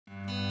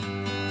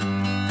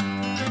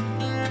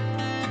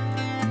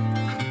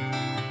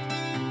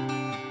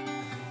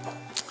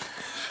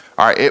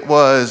All right, it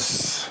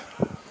was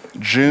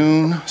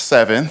June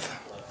 7th.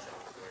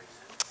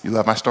 You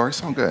love my story?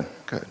 So good,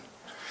 good.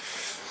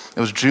 It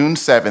was June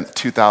 7th,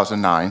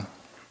 2009.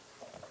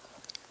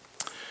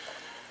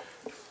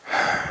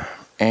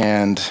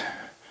 And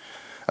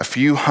a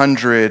few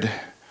hundred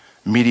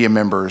media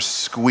members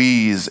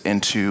squeeze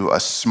into a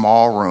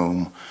small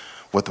room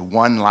with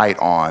one light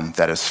on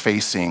that is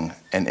facing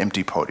an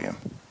empty podium.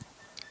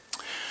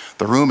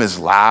 The room is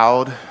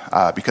loud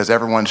because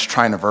everyone's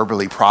trying to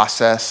verbally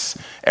process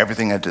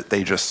everything that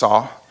they just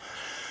saw.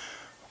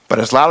 But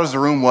as loud as the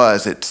room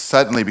was, it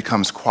suddenly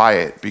becomes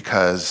quiet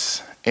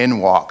because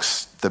in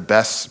walks the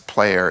best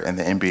player in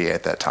the NBA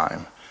at that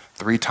time,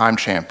 three-time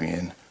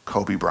champion,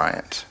 Kobe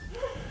Bryant,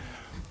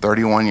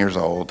 31 years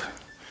old,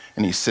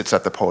 and he sits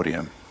at the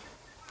podium.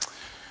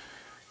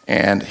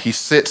 And he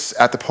sits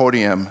at the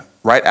podium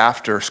right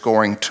after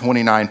scoring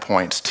 29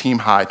 points, team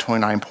high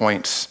 29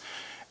 points,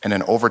 in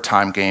an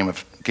overtime game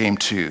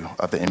 2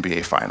 of the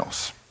NBA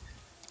Finals.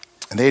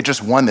 And they had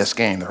just won this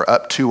game. They're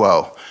up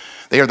 2-0.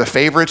 They are the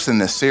favorites in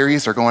this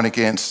series. They're going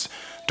against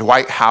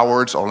Dwight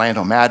Howard's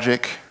Orlando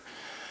Magic.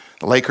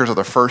 The Lakers are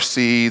the first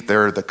seed.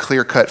 They're the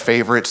clear-cut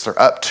favorites.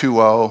 They're up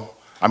 2-0.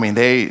 I mean,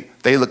 they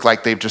look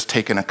like they've just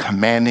taken a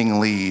commanding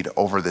lead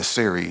over this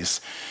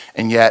series.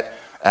 And yet,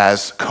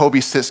 as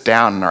Kobe sits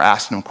down and they're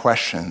asking him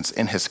questions,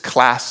 in his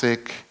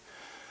classic,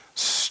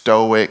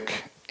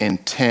 stoic,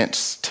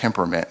 intense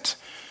temperament,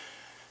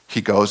 he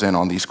goes in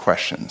on these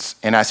questions.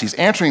 And as he's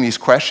answering these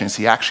questions,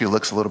 he actually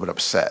looks a little bit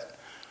upset,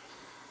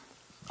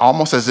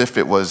 almost as if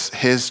it was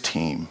his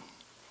team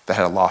that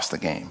had lost the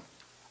game.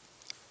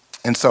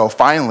 And so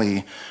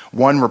finally,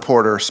 one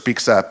reporter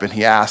speaks up and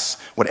he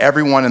asks what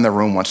everyone in the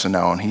room wants to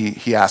know. And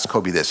he asked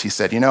Kobe this. He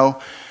said,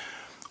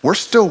 we're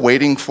still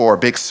waiting for a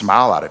big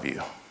smile out of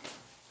you.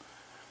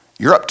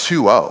 You're up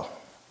 2-0.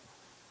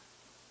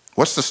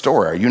 What's the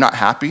story? Are you not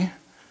happy?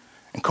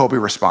 And Kobe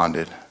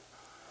responded,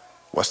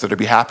 what's there to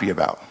be happy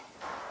about?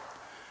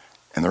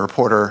 And the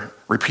reporter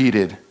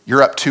repeated,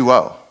 you're up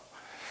 2-0.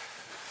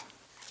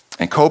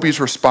 And Kobe's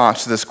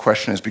response to this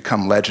question has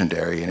become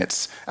legendary, and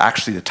it's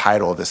actually the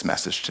title of this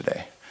message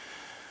today.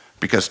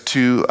 Because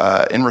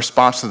in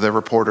response to the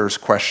reporter's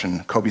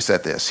question, Kobe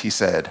said this. He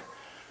said,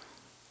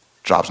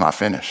 job's not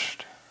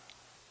finished.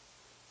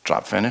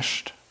 Job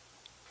finished?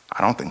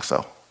 I don't think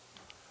so.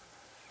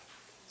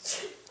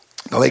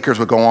 The Lakers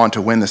would go on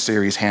to win the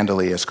series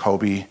handily as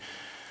Kobe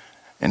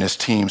and his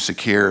team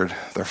secured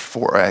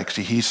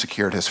he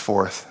secured his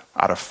 4th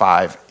out of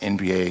 5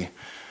 NBA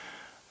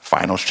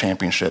Finals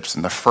championships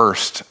and the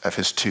first of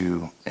his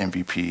 2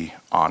 MVP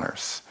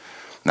honors.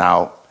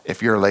 Now,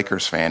 if you're a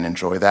Lakers fan,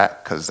 enjoy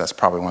that, because that's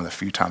probably one of the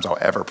few times I'll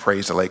ever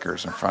praise the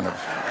Lakers in front of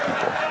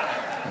people.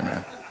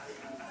 Amen.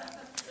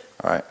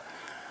 All right.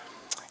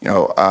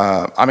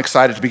 I'm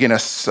excited to begin a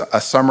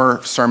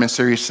summer sermon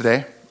series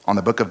today on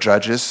the book of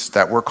Judges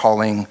that we're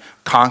calling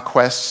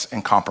Conquests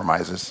and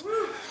Compromises.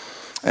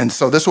 And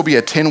so this will be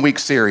a 10-week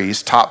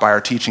series taught by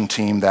our teaching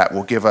team that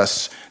will give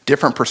us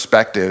different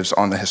perspectives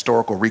on the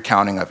historical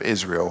recounting of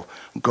Israel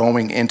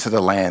going into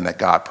the land that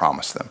God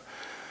promised them.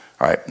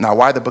 All right, now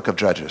why the book of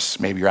Judges?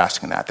 Maybe you're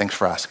asking that. Thanks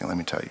for asking, let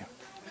me tell you.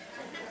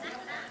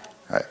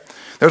 All right.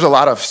 There's a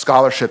lot of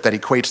scholarship that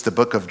equates the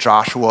book of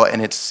Joshua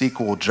and its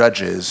sequel,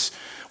 Judges,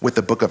 with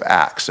the book of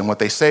Acts. And what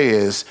they say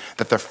is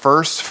that the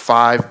first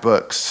 5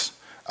 books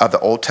of the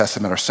Old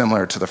Testament are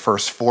similar to the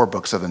first 4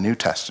 books of the New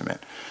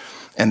Testament.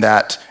 And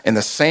that in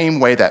the same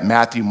way that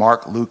Matthew,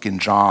 Mark, Luke, and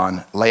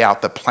John lay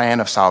out the plan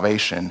of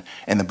salvation,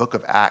 and the book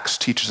of Acts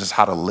teaches us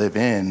how to live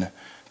in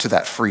to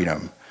that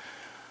freedom.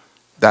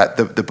 That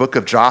the book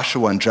of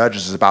Joshua and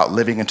Judges is about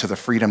living into the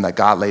freedom that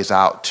God lays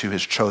out to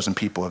his chosen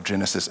people of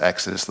Genesis,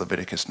 Exodus,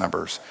 Leviticus,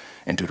 Numbers,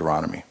 and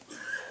Deuteronomy.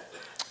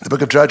 The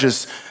book of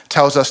Judges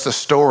tells us the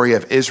story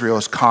of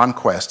Israel's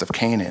conquest of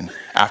Canaan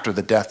after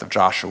the death of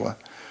Joshua.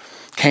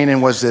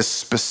 Canaan was this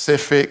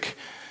specific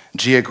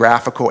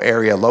geographical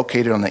area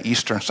located on the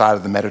eastern side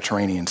of the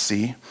Mediterranean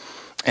Sea.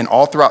 And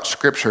all throughout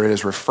Scripture, it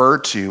is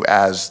referred to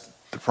as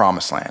the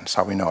Promised Land. That's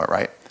how we know it,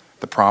 right?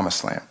 The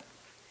Promised Land.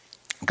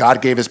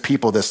 God gave his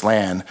people this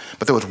land,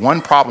 but there was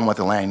one problem with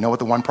the land. You know what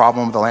the one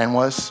problem with the land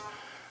was?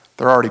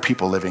 There are already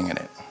people living in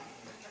it.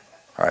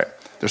 All right?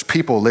 There's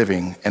people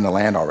living in the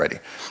land already.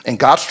 And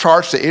God's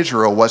charge to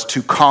Israel was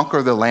to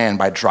conquer the land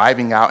by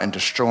driving out and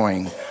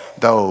destroying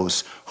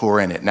those who are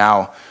in it.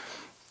 Now,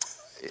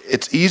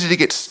 it's easy to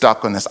get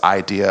stuck on this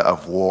idea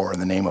of war in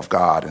the name of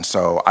God. And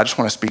so I just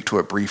want to speak to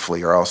it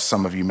briefly, or else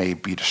some of you may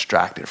be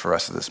distracted for the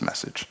rest of this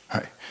message.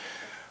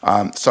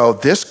 Right? So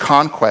this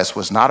conquest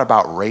was not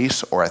about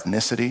race or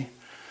ethnicity.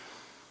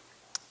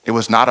 It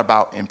was not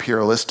about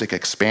imperialistic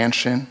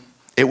expansion.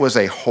 It was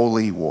a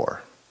holy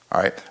war.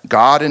 All right?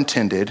 God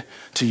intended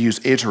to use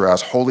Israel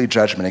as holy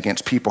judgment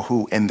against people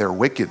who, in their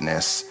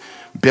wickedness,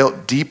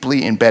 built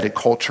deeply embedded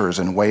cultures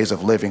and ways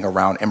of living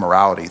around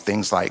immorality,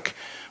 things like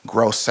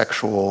gross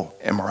sexual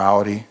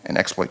immorality and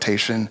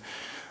exploitation,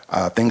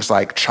 things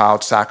like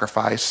child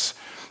sacrifice,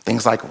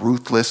 things like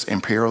ruthless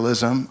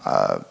imperialism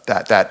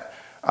that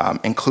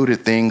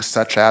included things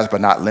such as,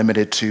 but not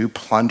limited to,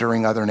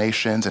 plundering other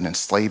nations and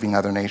enslaving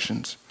other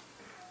nations.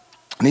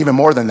 And even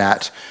more than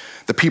that,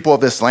 the people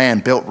of this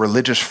land built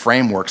religious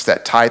frameworks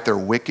that tied their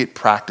wicked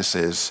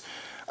practices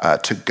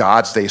to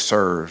gods they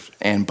served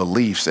and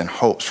beliefs and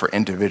hopes for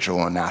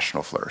individual and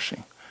national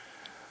flourishing.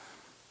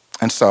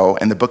 And so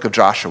in the book of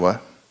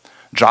Joshua,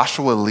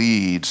 Joshua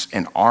leads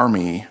an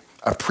army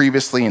of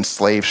previously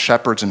enslaved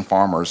shepherds and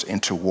farmers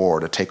into war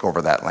to take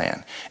over that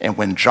land. And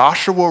when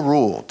Joshua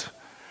ruled,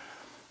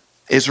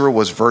 Israel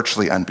was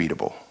virtually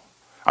unbeatable.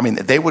 I mean,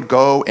 they would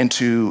go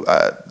into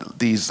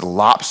these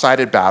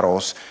lopsided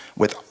battles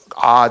with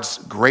odds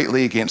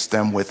greatly against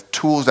them, with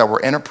tools that were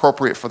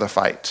inappropriate for the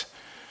fight.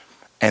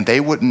 And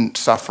they wouldn't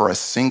suffer a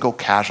single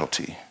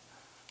casualty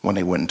when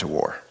they went into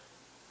war.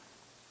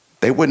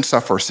 They wouldn't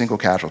suffer a single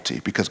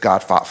casualty because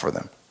God fought for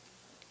them.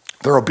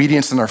 Their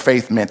obedience and their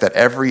faith meant that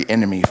every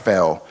enemy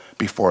fell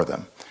before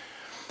them.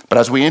 But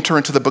as we enter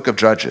into the book of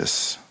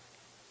Judges,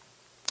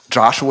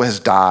 Joshua has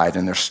died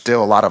and there's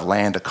still a lot of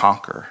land to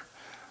conquer.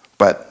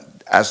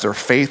 But as their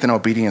faith and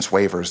obedience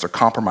wavers, their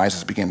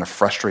compromises begin to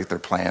frustrate their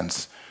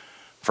plans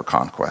for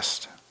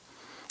conquest.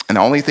 And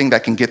the only thing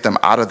that can get them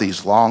out of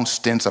these long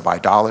stints of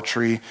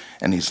idolatry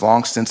and these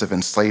long stints of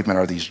enslavement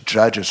are these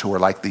judges who are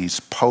like these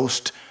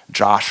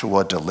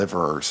post-Joshua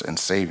deliverers and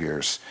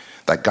saviors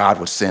that God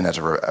would send as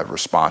a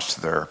response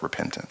to their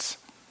repentance.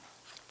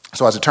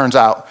 So as it turns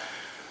out,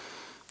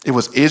 it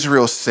was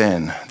Israel's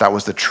sin that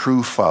was the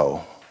true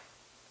foe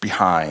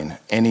behind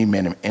any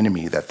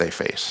enemy that they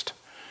faced.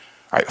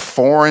 All right,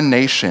 foreign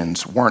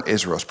nations weren't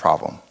Israel's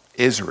problem.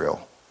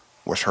 Israel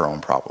was her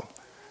own problem.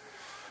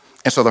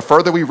 And so the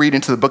further we read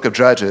into the book of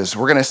Judges,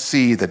 we're going to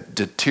see the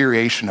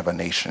deterioration of a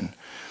nation.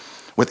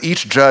 With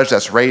each judge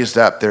that's raised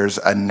up, there's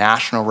a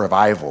national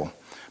revival,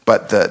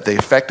 but the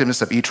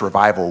effectiveness of each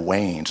revival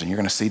wanes, and you're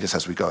going to see this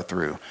as we go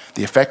through.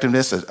 The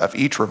effectiveness of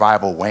each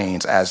revival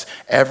wanes as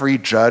every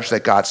judge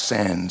that God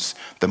sends,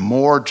 the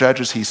more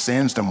judges he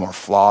sends, the more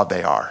flawed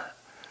they are.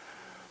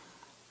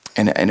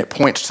 And it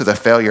points to the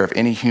failure of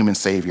any human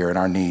savior and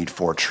our need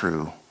for a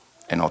true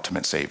and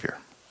ultimate savior.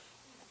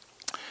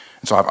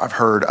 And so I've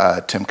heard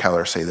Tim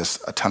Keller say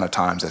this a ton of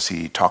times as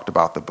he talked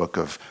about the book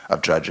of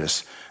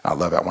Judges. I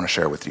love it. I want to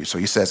share it with you. So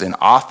he says in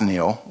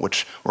Othniel,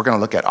 which we're going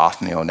to look at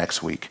Othniel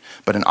next week,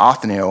 but in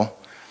Othniel,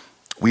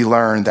 we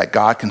learn that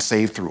God can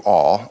save through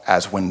all,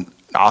 as when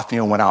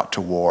Othniel went out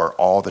to war,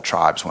 all the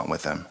tribes went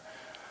with him.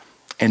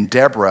 In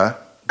Deborah,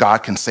 God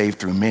can save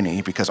through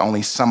many because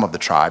only some of the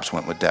tribes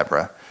went with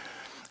Deborah.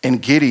 In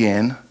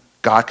Gideon,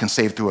 God can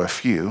save through a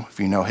few. If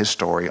you know his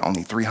story,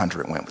 only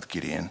 300 went with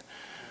Gideon.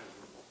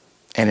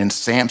 And in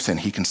Samson,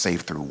 he can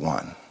save through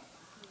one.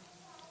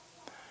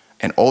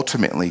 And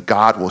ultimately,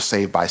 God will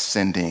save by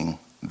sending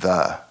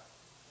the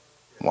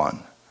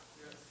one.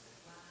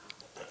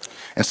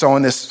 And so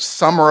in this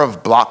summer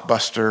of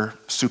blockbuster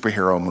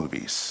superhero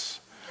movies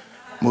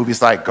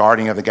like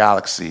Guardian of the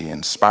Galaxy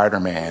and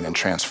Spider-Man and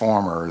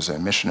Transformers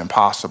and Mission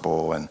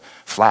Impossible and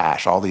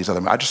Flash, all these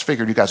other, I just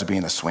figured you guys would be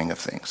in the swing of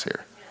things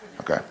here.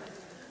 Okay.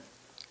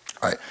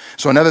 All right.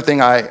 So another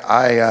thing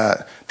I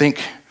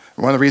think,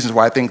 one of the reasons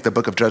why I think the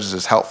book of Judges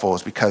is helpful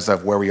is because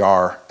of where we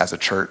are as a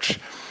church.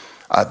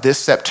 This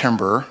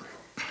September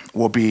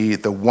will be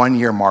the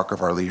 1-year mark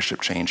of our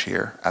leadership change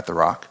here at The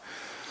Rock.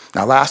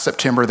 Now, last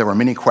September, there were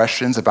many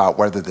questions about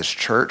whether this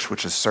church,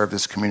 which has served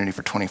this community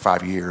for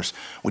 25 years,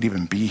 would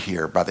even be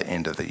here by the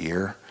end of the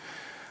year.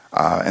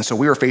 And so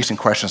we were facing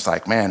questions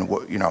like, man,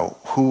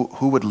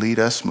 who would lead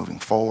us moving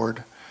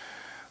forward?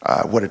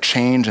 Would a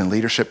change in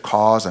leadership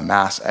cause a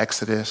mass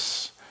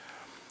exodus?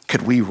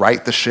 Could we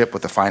right the ship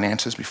with the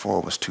finances before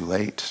it was too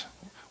late?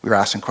 We were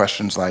asking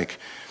questions like,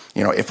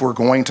 if we're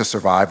going to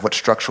survive, what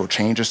structural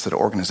changes to the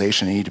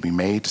organization need to be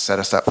made to set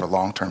us up for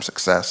long-term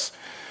success,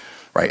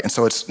 right? And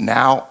so it's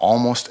now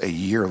almost a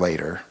year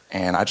later,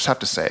 and I just have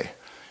to say,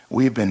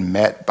 we've been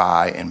met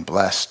by and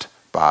blessed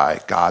by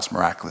God's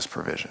miraculous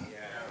provision.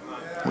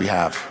 We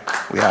have,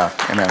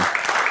 amen.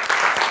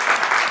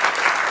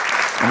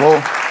 And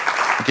we'll,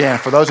 again,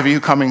 for those of you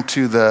coming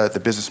to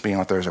the business meeting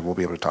on Thursday, we'll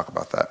be able to talk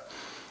about that.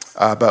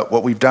 But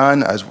what we've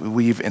done is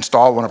we've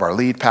installed one of our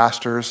lead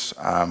pastors.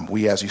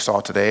 As you saw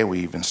today,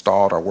 we've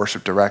installed our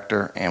worship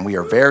director, and we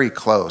are very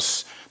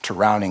close to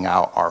rounding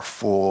out our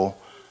full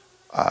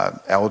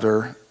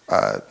elder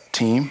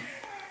team.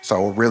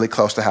 So we're really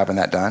close to having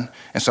that done.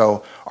 And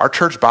so our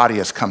church body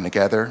has come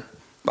together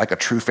like a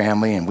true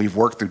family, and we've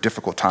worked through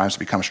difficult times to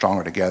become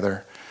stronger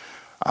together.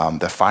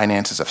 The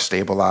finances have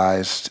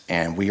stabilized,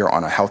 and we are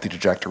on a healthy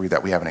trajectory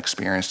that we haven't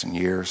experienced in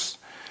years.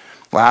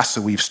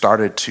 Lastly, we've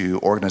started to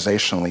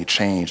organizationally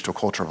change to a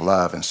culture of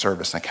love and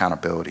service and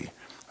accountability,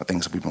 the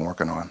things that we've been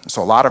working on.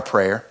 So a lot of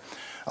prayer,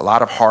 a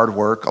lot of hard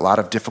work, a lot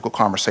of difficult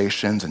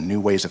conversations and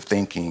new ways of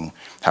thinking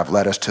have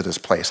led us to this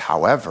place.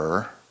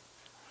 However,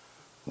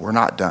 we're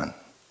not done,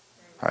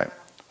 right?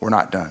 We're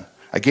not done.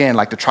 Again,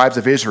 like the tribes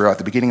of Israel at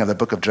the beginning of the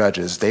book of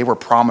Judges, they were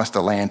promised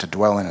a land to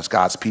dwell in as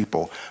God's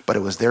people, but it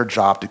was their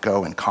job to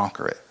go and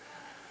conquer it,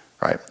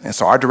 right? And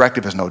so our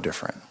directive is no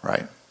different,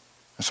 right?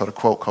 And so to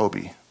quote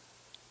Kobe,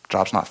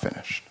 job's not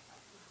finished.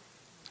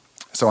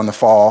 So in the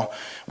fall,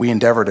 we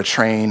endeavor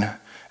to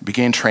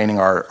begin training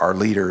our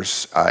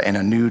leaders in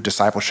a new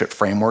discipleship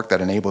framework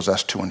that enables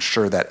us to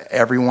ensure that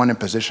everyone in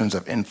positions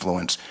of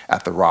influence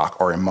at the Rock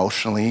are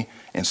emotionally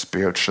and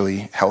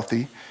spiritually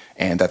healthy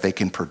and that they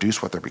can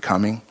produce what they're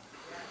becoming.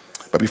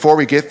 But before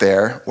we get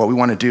there, what we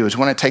want to do is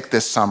we want to take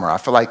this summer. I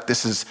feel like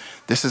this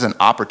is an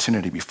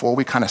opportunity before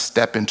we kind of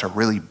step into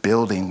really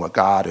building what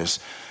God is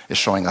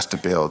showing us to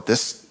build.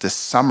 This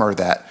summer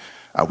that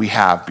we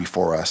have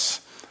before us,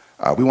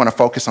 we want to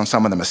focus on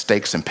some of the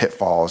mistakes and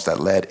pitfalls that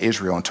led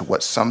Israel into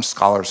what some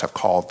scholars have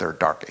called their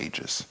dark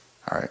ages.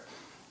 All right.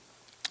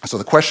 So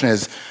the question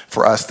is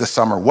for us this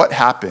summer, what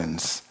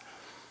happens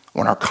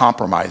when our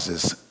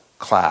compromises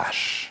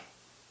clash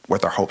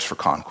with our hopes for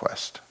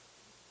conquest?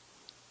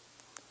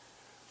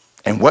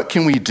 And what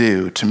can we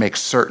do to make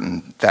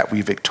certain that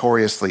we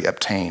victoriously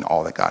obtain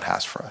all that God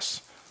has for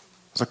us?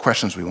 Those are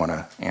questions we want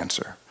to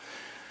answer.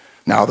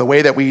 Now, the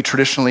way that we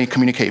traditionally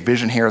communicate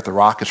vision here at the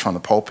Rock is from the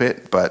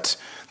pulpit, but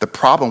the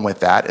problem with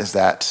that is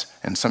that,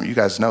 and some of you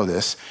guys know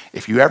this,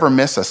 if you ever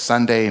miss a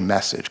Sunday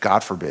message,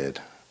 God forbid,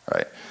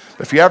 right?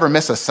 But if you ever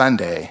miss a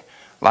Sunday,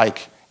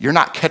 like, you're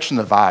not catching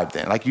the vibe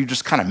then. Like, you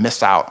just kind of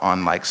miss out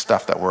on, like,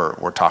 stuff that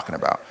we're talking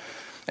about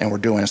and we're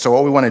doing. So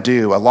what we want to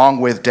do, along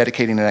with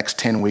dedicating the next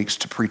 10 weeks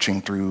to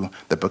preaching through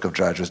the book of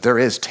Judges, there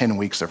is 10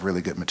 weeks of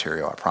really good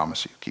material, I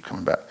promise you. Keep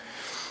coming back.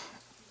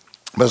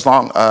 But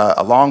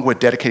along with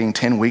dedicating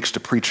 10 weeks to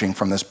preaching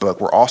from this book,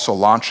 we're also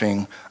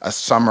launching a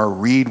summer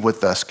Read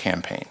With Us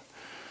campaign.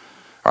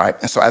 All right,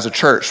 and so as a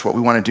church, what we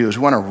want to do is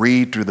we want to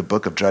read through the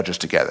book of Judges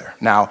together.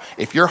 Now,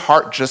 if your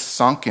heart just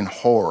sunk in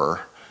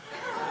horror,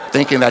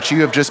 thinking that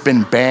you have just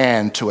been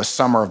banned to a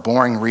summer of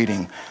boring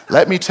reading,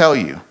 let me tell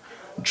you,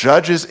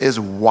 Judges is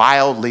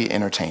wildly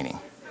entertaining,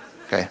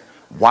 okay?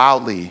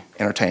 Wildly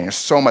entertaining. There's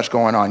so much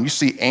going on. You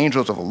see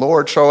angels of the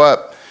Lord show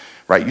up.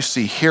 Right, you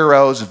see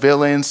heroes,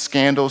 villains,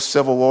 scandals,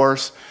 civil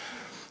wars.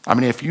 I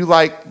mean, if you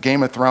like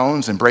Game of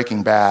Thrones and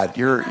Breaking Bad,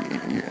 you're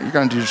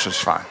going to do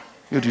just fine.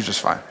 You'll do just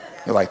fine.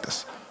 You'll like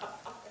this.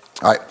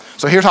 All right,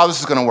 so here's how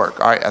this is going to work,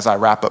 all right, as I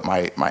wrap up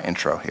my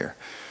intro here.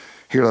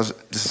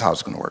 This is how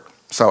it's going to work.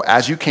 So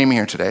as you came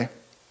here today,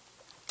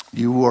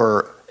 you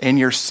were in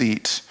your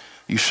seat.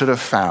 You should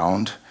have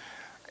found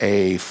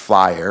a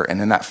flyer,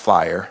 and in that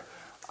flyer,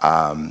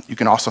 you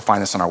can also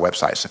find this on our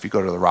website. So if you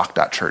go to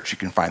therock.church, you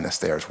can find this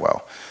there as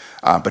well.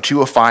 But you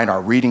will find our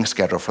reading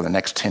schedule for the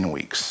next 10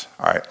 weeks,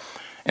 all right?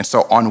 And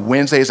so on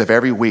Wednesdays of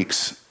every week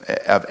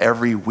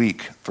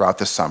throughout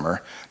the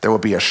summer, there will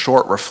be a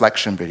short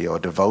reflection video, a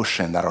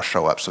devotion that'll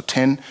show up. So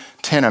 10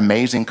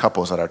 amazing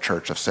couples at our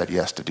church have said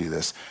yes to do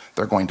this.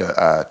 They're going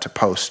to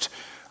post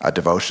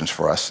devotions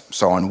for us.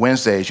 So on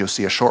Wednesdays, you'll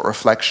see a short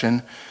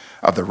reflection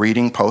of the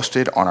reading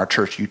posted on our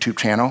church YouTube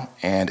channel,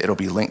 and it'll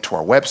be linked to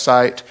our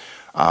website.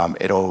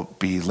 It'll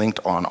be linked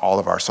on all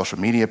of our social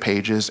media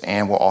pages,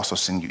 and we'll also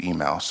send you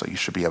emails, so you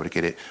should be able to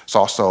get it. It's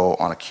also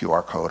on a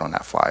QR code on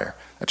that flyer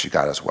that you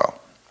got as well.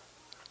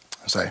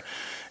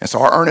 And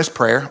so our earnest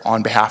prayer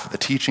on behalf of the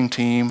teaching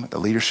team, the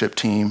leadership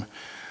team,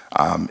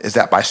 is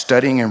that by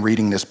studying and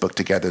reading this book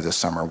together this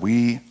summer,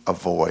 we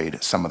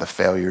avoid some of the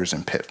failures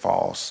and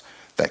pitfalls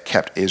that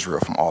kept Israel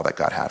from all that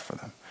God had for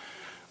them.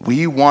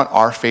 We want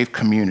our faith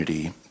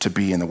community to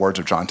be, in the words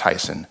of John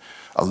Tyson,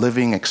 a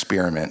living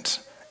experiment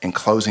in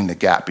closing the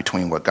gap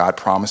between what God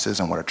promises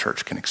and what a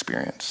church can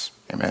experience.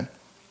 Amen.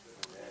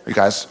 Are you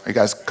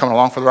guys coming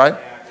along for the ride?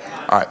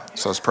 All right,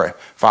 so let's pray.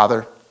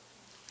 Father,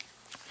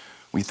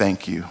 we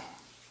thank you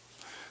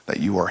that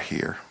you are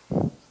here,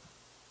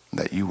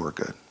 that you are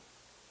good.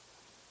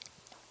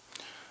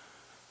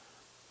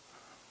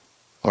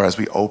 Lord, as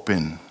we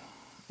open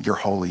your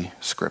holy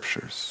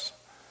scriptures,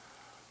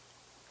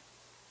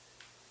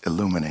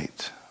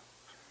 illuminate.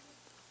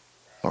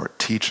 Lord,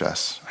 teach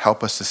us,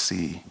 help us to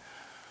see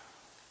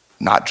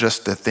not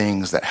just the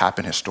things that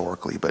happen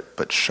historically,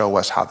 but show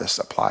us how this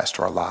applies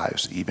to our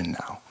lives even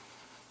now.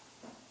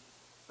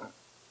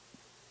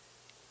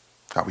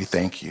 God, we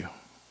thank you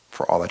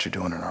for all that you're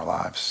doing in our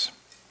lives,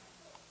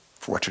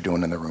 for what you're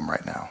doing in the room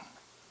right now.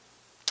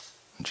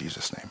 In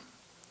Jesus' name.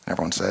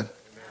 Everyone said?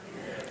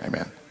 Amen.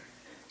 Amen.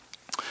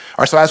 All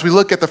right, so as we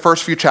look at the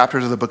first few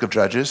chapters of the book of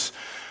Judges,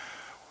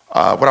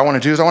 what I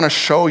want to do is I want to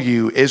show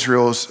you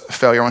Israel's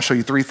failure. I want to show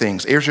you three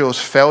things. Israel's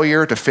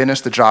failure to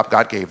finish the job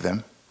God gave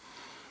them.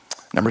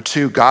 Number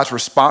two, God's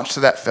response to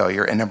that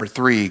failure. And number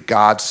three,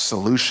 God's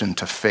solution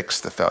to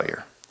fix the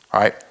failure. All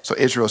right, so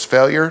Israel's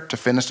failure to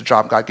finish the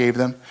job God gave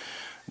them,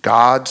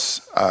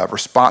 God's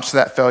response to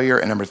that failure,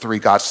 and number three,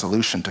 God's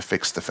solution to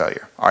fix the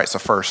failure. All right, so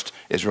first,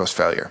 Israel's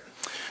failure.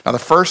 Now, the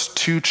first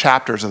two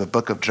chapters of the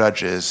book of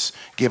Judges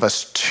give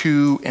us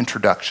two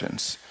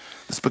introductions.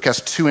 This book has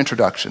two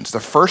introductions.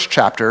 The first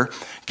chapter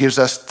gives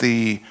us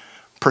the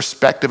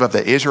perspective of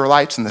the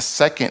Israelites, and the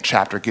second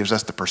chapter gives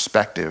us the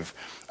perspective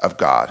of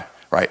God,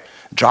 right?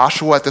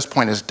 Joshua at this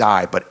point has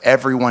died, but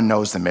everyone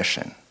knows the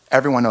mission.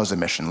 Everyone knows the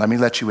mission. Let me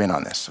let you in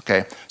on this,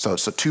 okay? So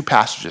two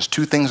passages,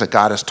 two things that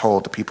God has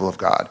told the people of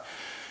God.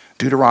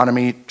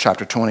 Deuteronomy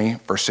chapter 20,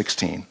 verse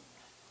 16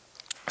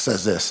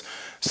 says this.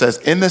 It says,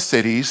 in the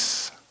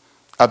cities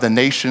of the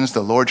nations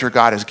the Lord your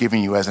God is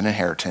giving you as an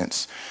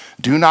inheritance,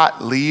 do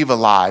not leave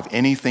alive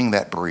anything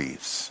that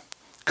breathes.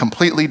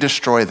 Completely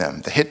destroy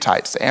them, the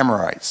Hittites, the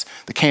Amorites,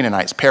 the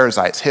Canaanites,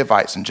 Perizzites,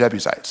 Hivites, and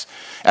Jebusites,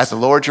 as the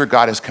Lord your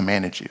God has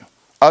commanded you.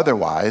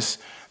 Otherwise,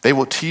 they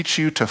will teach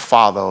you to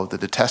follow the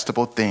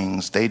detestable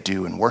things they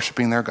do in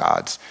worshiping their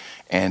gods,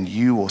 and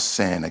you will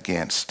sin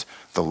against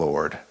the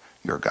Lord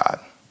your God.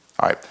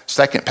 All right,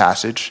 second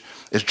passage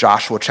is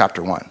Joshua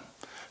chapter 1.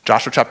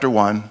 Joshua chapter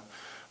 1,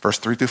 verse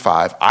 3 through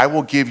 5. I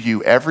will give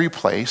you every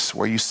place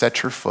where you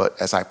set your foot,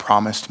 as I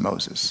promised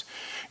Moses.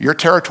 Your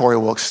territory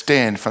will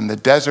extend from the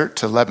desert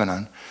to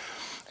Lebanon,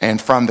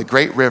 and from the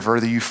great river,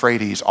 the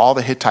Euphrates, all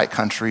the Hittite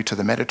country to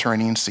the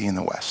Mediterranean Sea in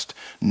the west.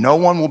 No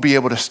one will be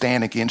able to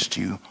stand against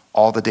you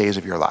all the days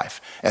of your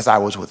life. As I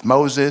was with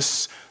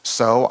Moses,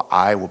 so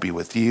I will be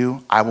with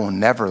you. I will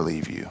never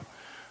leave you,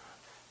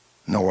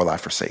 nor will I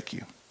forsake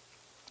you.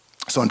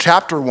 So in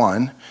chapter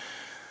 1,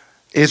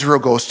 Israel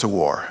goes to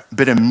war,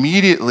 but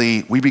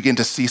immediately we begin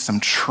to see some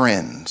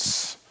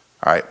trends.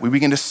 All right, we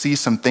begin to see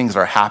some things that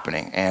are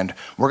happening, and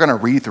we're going to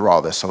read through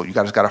all this, so you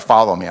guys got to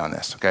follow me on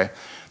this, okay?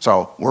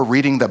 So we're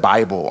reading the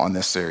Bible on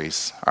this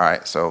series, all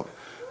right? So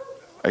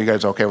are you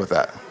guys okay with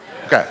that?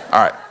 Okay,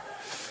 all right.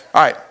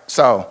 All right,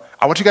 so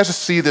I want you guys to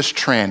see this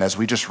trend as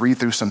we just read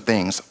through some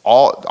things.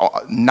 All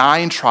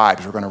 9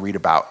 tribes we're going to read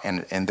about,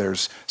 and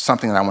there's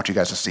something that I want you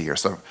guys to see here.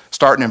 So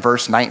starting in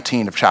verse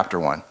 19 of chapter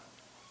 1.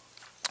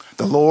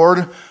 The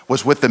Lord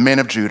was with the men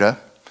of Judah.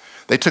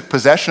 They took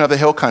possession of the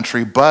hill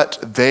country, but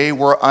they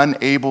were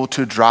unable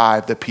to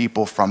drive the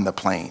people from the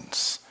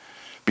plains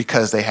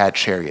because they had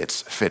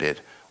chariots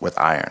fitted with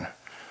iron.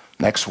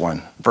 Next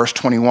one, verse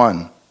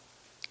 21.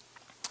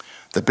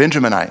 The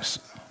Benjaminites,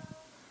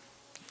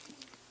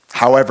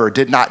 however,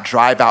 did not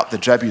drive out the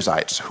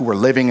Jebusites who were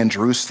living in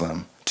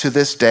Jerusalem. To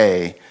this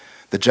day,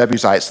 the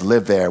Jebusites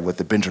live there with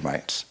the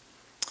Benjamites.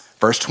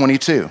 Verse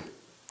 22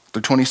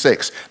 through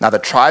 26. Now the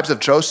tribes of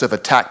Joseph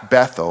attacked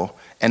Bethel,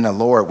 and the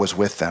Lord was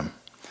with them.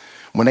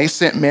 When they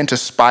sent men to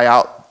spy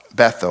out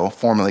Bethel,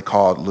 formerly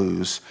called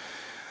Luz,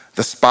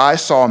 the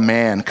spies saw a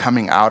man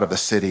coming out of the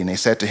city, and they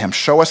said to him,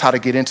 show us how to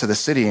get into the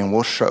city, and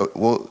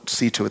we'll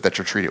see to it that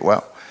you're treated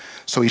well.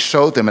 So he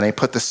showed them, and they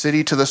put the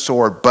city to the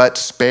sword, but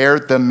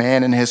spared the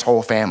man and his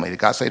whole family. Did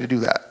God say to do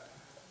that?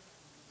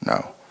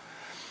 No.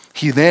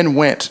 He then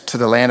went to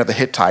the land of the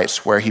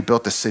Hittites, where he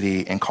built the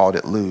city and called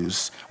it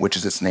Luz, which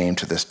is its name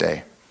to this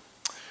day.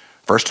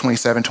 Verse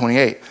 27,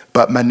 28.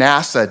 But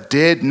Manasseh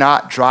did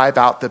not drive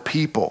out the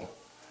people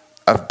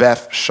of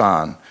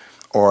Beth-shan,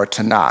 or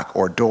Tanakh,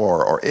 or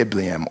Dor, or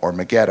Ibleam, or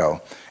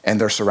Megiddo, and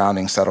their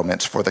surrounding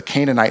settlements, for the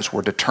Canaanites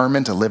were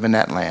determined to live in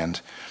that land.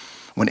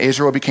 When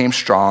Israel became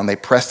strong, they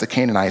pressed the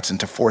Canaanites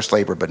into forced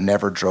labor, but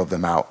never drove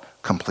them out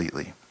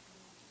completely.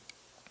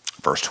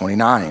 Verse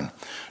 29.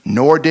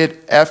 Nor did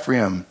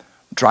Ephraim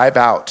drive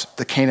out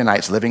the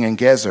Canaanites living in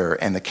Gezer,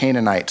 and the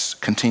Canaanites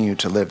continued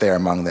to live there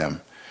among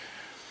them.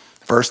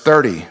 Verse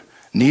 30,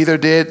 neither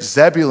did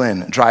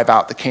Zebulun drive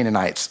out the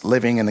Canaanites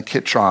living in the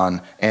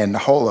Kitron and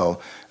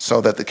Holo,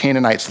 so that the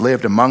Canaanites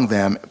lived among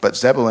them, but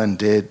Zebulun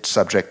did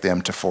subject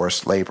them to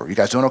forced labor. You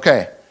guys doing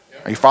okay?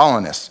 Are you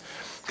following this?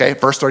 Okay,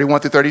 verse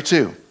 31 through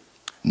 32.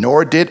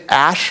 Nor did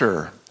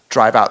Asher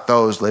drive out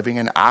those living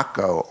in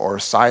Akko, or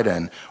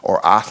Sidon,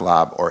 or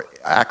Athlab, or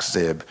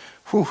Akzib,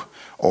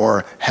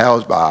 or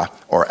Helzbah,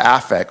 or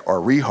Aphek, or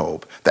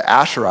Rehob. The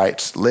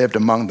Asherites lived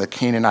among the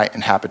Canaanite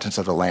inhabitants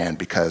of the land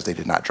because they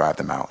did not drive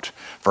them out.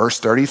 Verse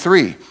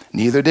 33,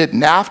 neither did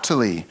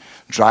Naphtali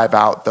drive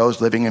out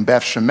those living in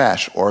Beth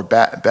Shemesh or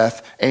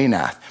Beth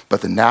Anath,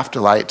 but the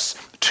Naphtalites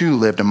too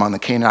lived among the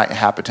Canaanite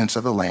inhabitants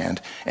of the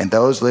land, and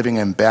those living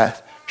in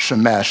Beth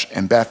Shemesh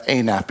and Beth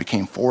Anath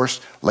became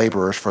forced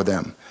laborers for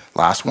them.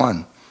 Last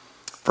one,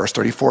 verse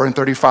 34 and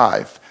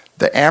 35.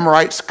 The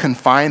Amorites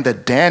confined the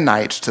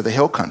Danites to the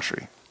hill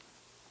country,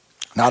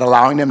 not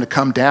allowing them to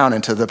come down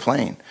into the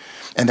plain.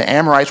 And the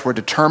Amorites were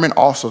determined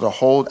also to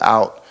hold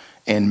out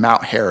in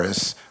Mount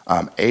Heres,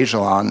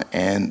 Ajalon,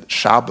 and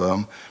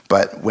Shalbim.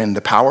 But when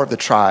the power of the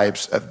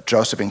tribes of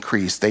Joseph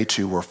increased, they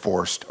too were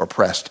forced or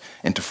pressed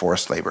into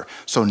forced labor.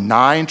 So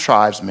 9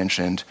 tribes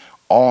mentioned,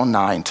 all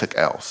 9 took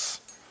L's.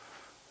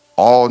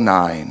 All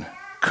 9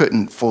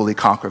 couldn't fully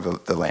conquer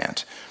the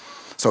land.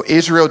 So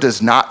Israel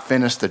does not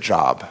finish the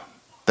job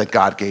that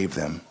God gave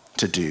them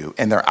to do.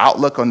 And their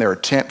outlook on their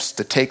attempts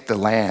to take the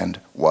land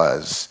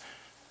was,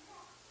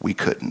 we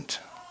couldn't.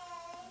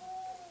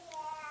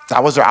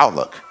 That was their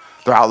outlook.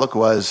 Their outlook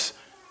was,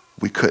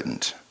 we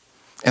couldn't.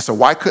 And so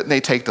why couldn't they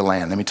take the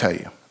land? Let me tell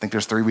you. I think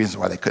there's 3 reasons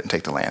why they couldn't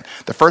take the land.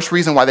 The first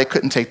reason why they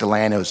couldn't take the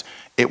land is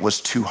it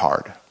was too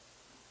hard.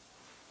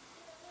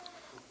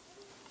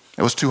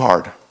 It was too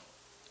hard.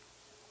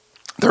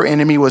 Their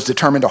enemy was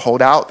determined to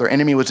hold out. Their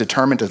enemy was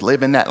determined to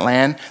live in that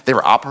land. They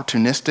were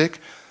opportunistic.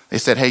 They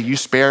said, hey, you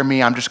spare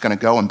me, I'm just going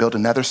to go and build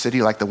another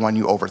city like the one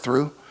you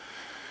overthrew,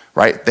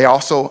 right? They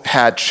also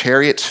had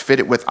chariots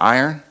fitted with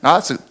iron. Now,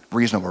 that's a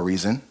reasonable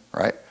reason,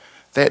 right?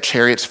 They had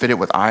chariots fitted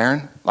with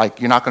iron. Like,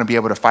 you're not going to be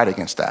able to fight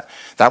against that.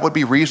 That would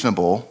be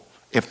reasonable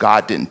if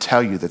God didn't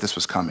tell you that this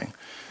was coming,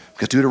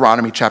 Because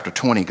Deuteronomy chapter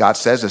 20, God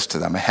says this to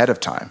them ahead of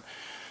time.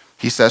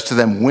 He says to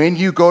them, when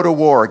you go to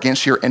war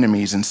against your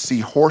enemies and see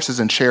horses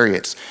and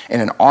chariots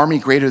and an army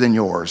greater than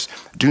yours,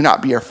 do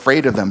not be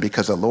afraid of them,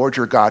 because the Lord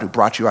your God who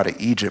brought you out of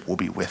Egypt will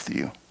be with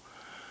you.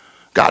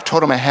 God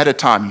told them ahead of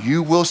time,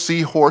 you will see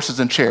horses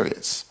and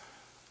chariots.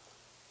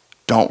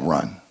 Don't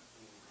run.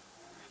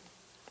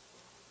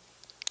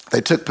 They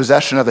took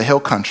possession of the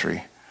hill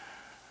country,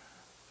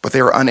 but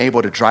they were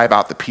unable to drive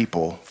out the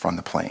people from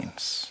the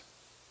plains.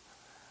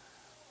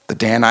 The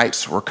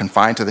Danites were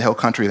confined to the hill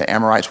country. The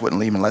Amorites wouldn't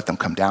leave and let them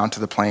come down to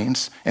the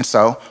plains. And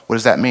so, what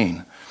does that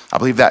mean? I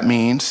believe that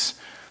means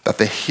that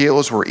the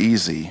hills were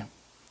easy,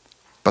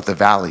 but the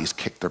valleys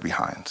kicked their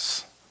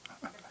behinds.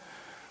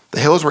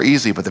 The hills were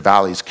easy, but the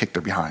valleys kicked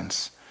their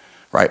behinds,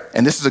 right?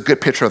 And this is a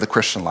good picture of the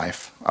Christian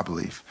life, I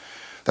believe.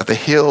 That the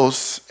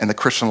hills in the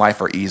Christian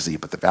life are easy,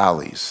 but the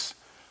valleys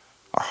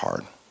are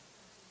hard.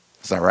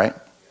 Is that right?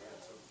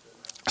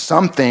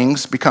 Some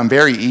things become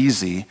very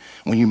easy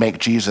when you make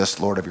Jesus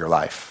Lord of your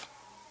life,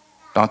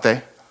 don't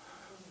they?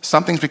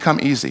 Some things become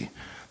easy.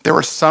 There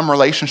were some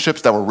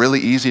relationships that were really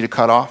easy to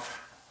cut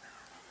off.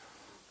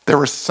 There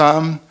were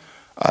some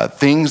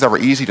things that were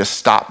easy to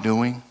stop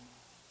doing.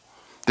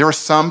 There were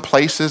some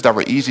places that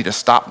were easy to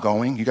stop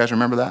going. You guys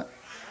remember that?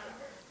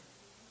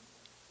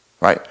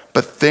 Right?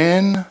 But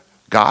then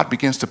God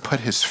begins to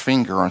put his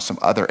finger on some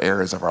other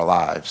areas of our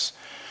lives.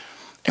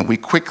 And we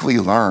quickly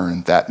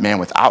learn that, man,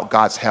 without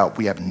God's help,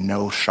 we have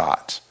no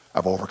shot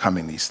of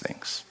overcoming these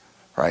things,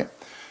 right?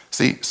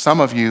 See, some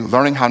of you,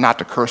 learning how not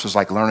to curse is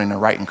like learning to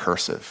write in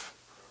cursive,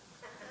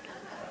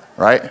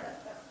 right?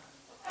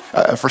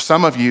 For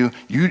some of you,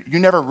 you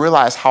never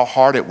realized how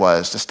hard it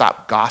was to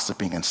stop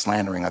gossiping and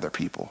slandering other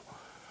people.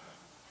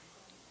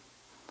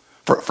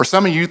 For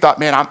some of you, you thought,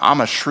 man,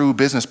 I'm a shrewd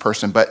business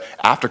person, but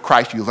after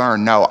Christ, you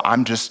learn, no,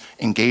 I'm just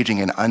engaging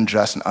in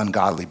unjust and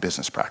ungodly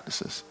business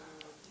practices.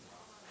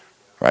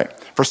 Right?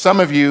 For some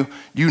of you,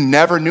 you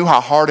never knew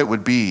how hard it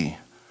would be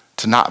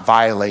to not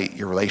violate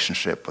your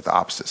relationship with the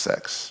opposite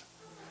sex.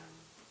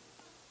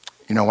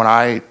 You know, when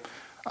I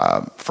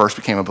first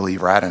became a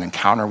believer, I had an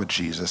encounter with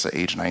Jesus at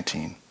age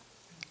 19.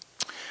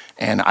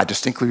 And I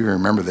distinctly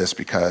remember this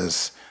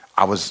because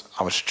I was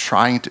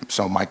trying to,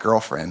 so my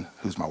girlfriend,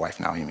 who's my wife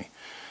now, Amy,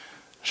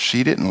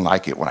 she didn't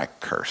like it when I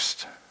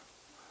cursed.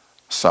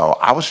 So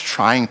I was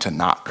trying to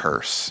not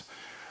curse.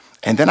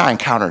 And then I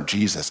encountered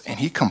Jesus, and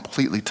he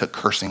completely took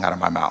cursing out of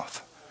my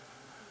mouth.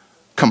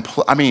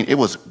 I mean, it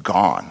was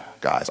gone,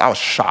 guys. I was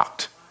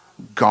shocked.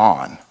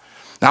 Gone.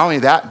 Not only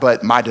that,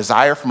 but my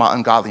desire for my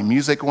ungodly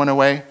music went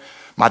away.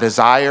 My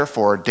desire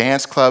for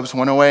dance clubs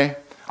went away.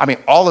 I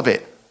mean, all of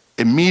it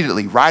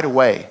immediately, right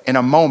away, in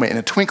a moment, in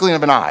a twinkling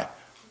of an eye,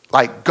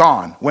 like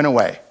gone, went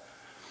away.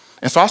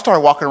 And so I started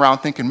walking around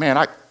thinking,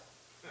 man,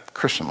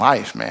 Christian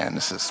life, man,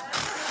 this is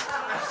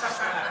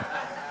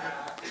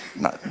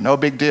no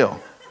big deal.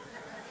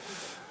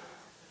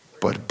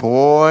 But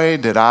boy,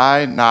 did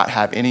I not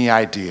have any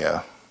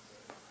idea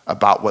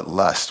about what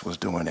lust was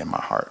doing in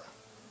my heart.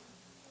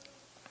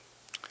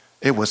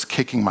 It was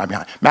kicking my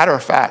behind. Matter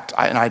of fact,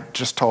 I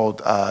just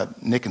told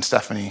Nick and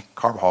Stephanie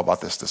Carbajal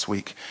about this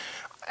week.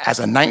 As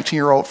a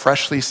 19-year-old,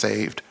 freshly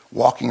saved,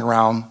 walking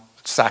around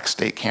Sac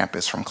State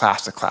campus from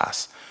class to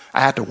class, I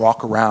had to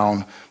walk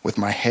around with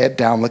my head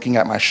down looking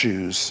at my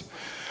shoes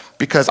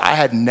because I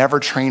had never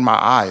trained my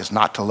eyes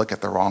not to look at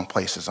the wrong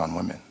places on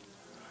women.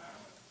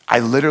 I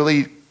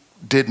literally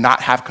did not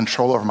have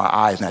control over my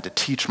eyes and had to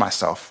teach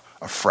myself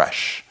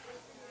afresh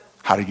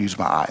how to use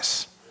my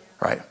eyes,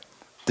 right?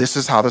 This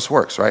is how this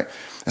works, right?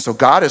 And so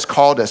God has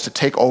called us to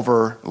take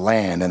over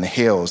land and the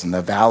hills and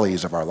the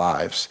valleys of our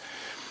lives.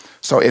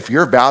 So if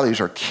your valleys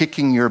are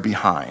kicking your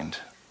behind,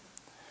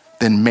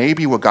 then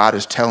maybe what God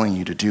is telling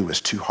you to do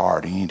is too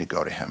hard and you need to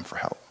go to him for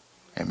help.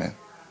 Amen?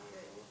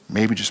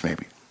 Maybe, just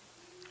maybe.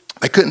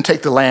 They couldn't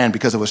take the land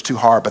because it was too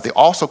hard, but they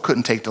also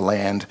couldn't take the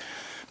land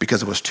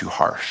because it was too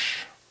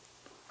harsh.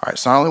 All right,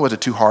 so not only was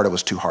it too hard, it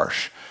was too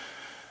harsh.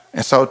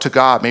 And so to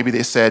God, maybe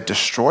they said,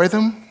 destroy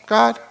them,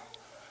 God?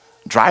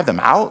 Drive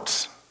them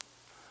out?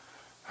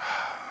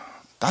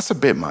 That's a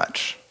bit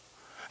much.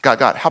 God,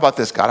 how about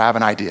this, God? I have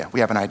an idea.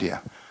 We have an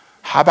idea.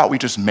 How about we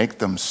just make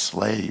them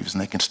slaves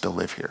and they can still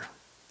live here?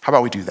 How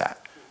about we do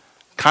that?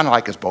 Kind of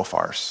like as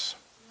Beaufars,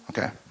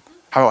 okay?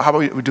 How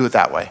about we do it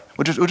that way?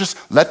 We'll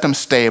just let them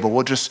stay, but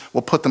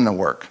we'll put them to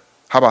work.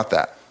 How about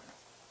that?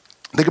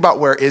 Think about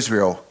where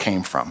Israel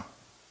came from.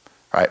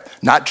 Right?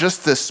 Not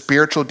just the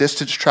spiritual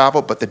distance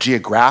traveled, but the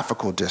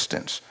geographical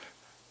distance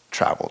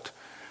traveled.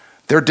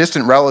 Their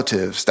distant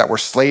relatives that were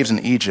slaves in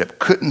Egypt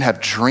couldn't have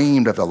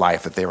dreamed of the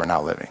life that they were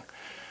now living.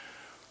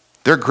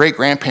 Their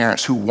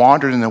great-grandparents who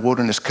wandered in the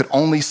wilderness could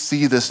only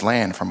see this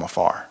land from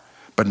afar,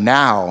 but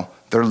now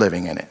they're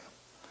living in it.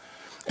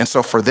 And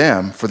so for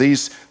them, for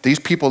these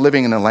people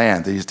living in the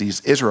land,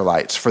 these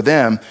Israelites, for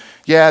them,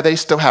 yeah, they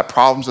still had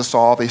problems to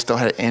solve. They still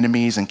had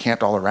enemies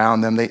encamped all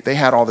around them. They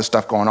had all this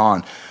stuff going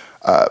on.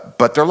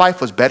 But their life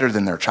was better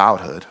than their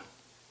childhood.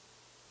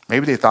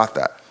 Maybe they thought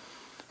that,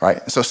 right?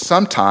 So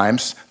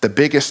sometimes the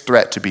biggest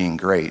threat to being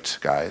great,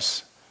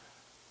 guys,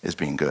 is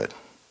being good.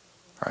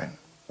 right?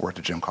 Word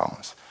to Jim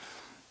Collins.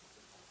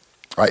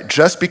 Right?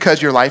 Just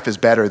because your life is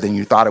better than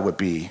you thought it would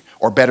be,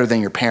 or better than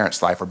your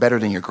parents' life, or better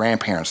than your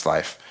grandparents'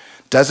 life,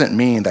 doesn't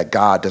mean that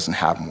God doesn't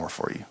have more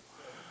for you.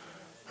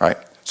 Right?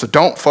 So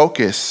don't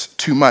focus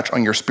too much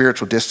on your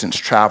spiritual distance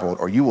traveled,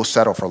 or you will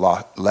settle for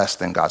less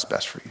than God's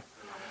best for you.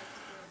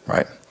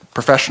 Right?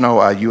 Professional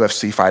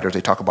UFC fighters,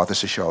 they talk about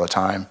this issue all the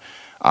time.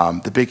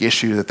 The big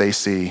issue that they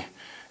see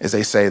is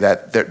they say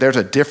that there's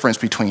a difference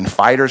between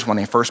fighters when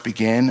they first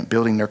begin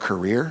building their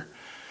career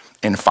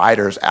and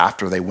fighters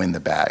after they win the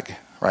bag.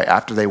 Right?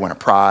 After they win a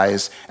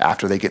prize,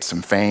 after they get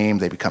some fame,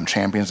 they become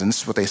champions. And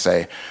this is what they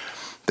say.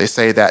 They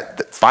say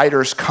that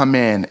fighters come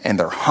in and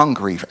they're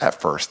hungry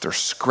at first. They're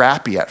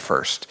scrappy at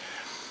first,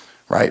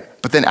 right?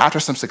 But then after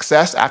some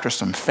success, after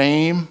some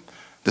fame,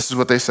 this is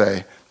what they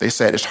say. They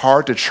said, it's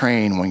hard to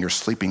train when you're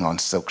sleeping on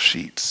silk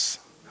sheets.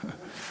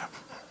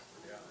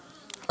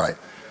 Right?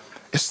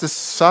 It's the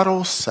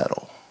subtle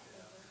settle.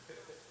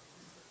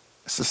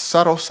 It's the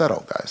subtle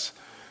settle, guys.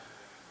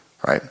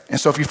 Right? And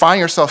so if you find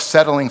yourself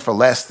settling for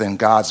less than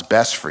God's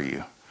best for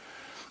you,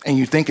 and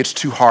you think it's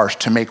too harsh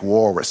to make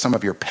war with some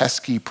of your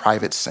pesky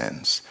private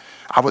sins,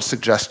 I would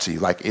suggest to you,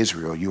 like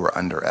Israel, you are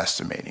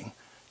underestimating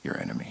your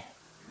enemy.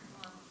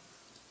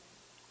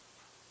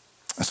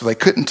 And so they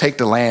couldn't take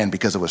the land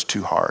because it was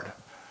too hard.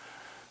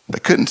 They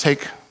couldn't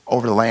take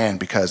over the land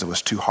because it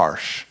was too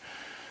harsh.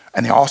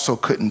 And they also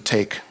couldn't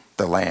take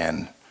the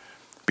land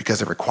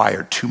because it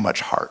required too much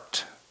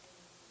heart.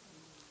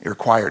 It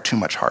required too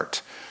much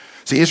heart.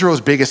 See, Israel's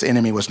biggest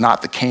enemy was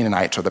not the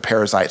Canaanites or the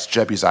Perizzites,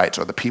 Jebusites,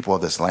 or the people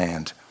of this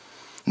land.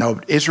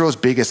 No, Israel's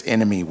biggest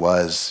enemy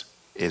was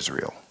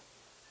Israel.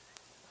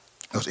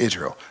 It was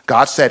Israel.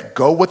 God said,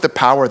 go with the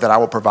power that I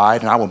will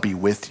provide and I will be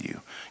with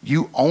you.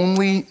 You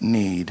only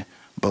need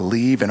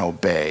believe and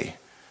obey,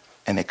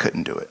 and they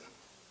couldn't do it.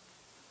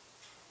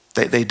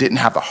 They didn't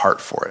have the heart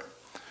for it.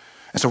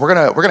 And so we're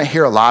gonna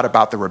hear a lot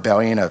about the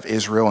rebellion of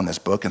Israel in this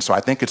book, and so I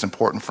think it's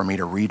important for me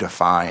to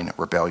redefine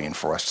rebellion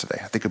for us today.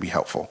 I think it'd be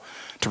helpful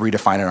to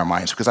redefine it in our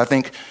minds, because I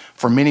think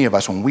for many of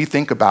us, when we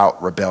think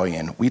about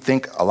rebellion, we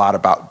think a lot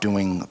about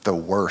doing the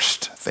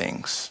worst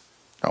things,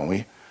 don't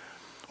we?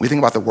 We think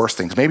about the worst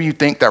things. Maybe you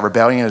think that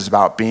rebellion is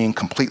about being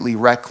completely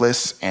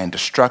reckless and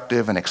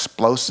destructive and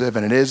explosive,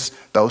 and it is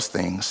those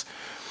things.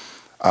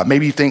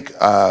 Maybe you think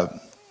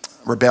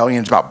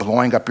rebellion is about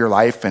blowing up your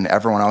life and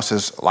everyone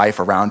else's life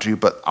around you,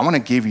 but I want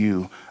to give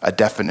you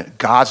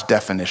God's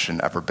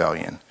definition of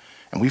rebellion.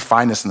 And we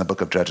find this in the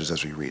book of Judges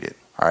as we read it.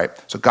 All right.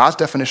 So God's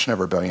definition of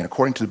rebellion,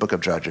 according to the book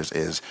of Judges,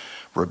 is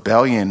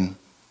rebellion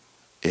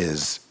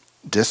is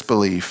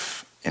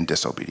disbelief and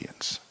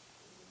disobedience.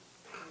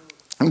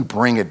 Let me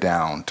bring it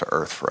down to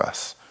earth for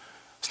us.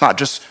 It's not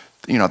just,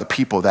 the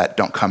people that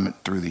don't come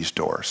through these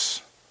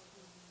doors.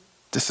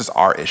 This is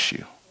our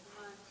issue.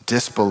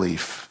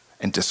 Disbelief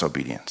and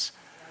disobedience.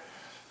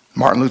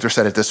 Martin Luther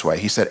said it this way.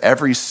 He said,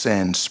 every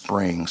sin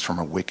springs from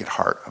a wicked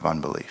heart of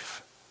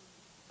unbelief.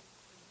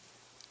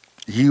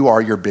 You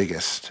are your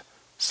biggest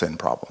sin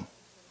problem.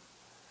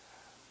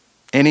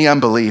 Any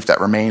unbelief that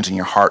remains in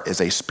your heart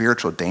is a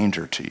spiritual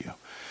danger to you.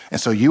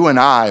 And so you and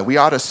I, we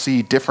ought to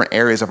see different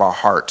areas of our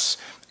hearts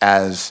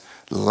as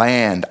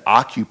land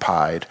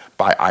occupied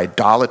by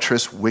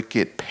idolatrous,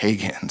 wicked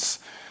pagans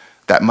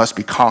that must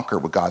be conquered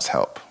with God's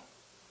help.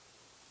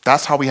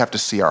 That's how we have to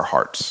see our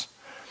hearts,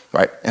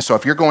 right? And so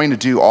if you're going to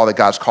do all that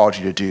God's called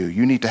you to do,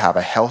 you need to have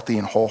a healthy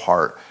and whole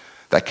heart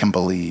that can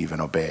believe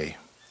and obey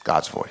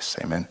God's voice.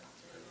 Amen.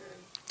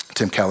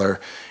 Tim Keller,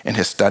 in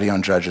his study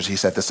on Judges, he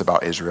said this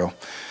about Israel.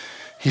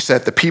 He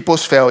said, the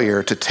people's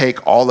failure to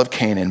take all of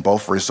Canaan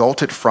both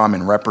resulted from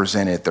and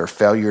represented their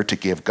failure to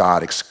give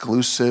God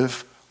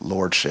exclusive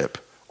lordship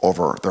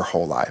over their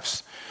whole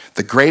lives.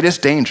 The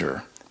greatest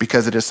danger,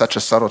 because it is such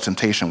a subtle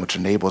temptation which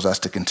enables us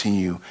to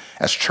continue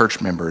as church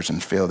members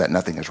and feel that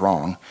nothing is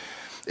wrong,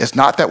 is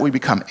not that we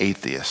become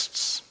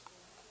atheists,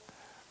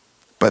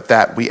 but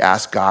that we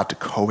ask God to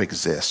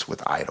coexist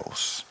with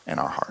idols in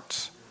our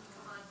hearts.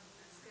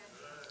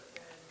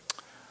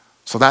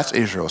 So that's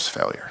Israel's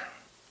failure,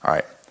 all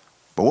right?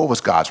 But what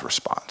was God's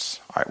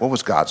response? All right, what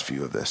was God's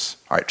view of this?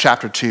 All right,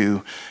 chapter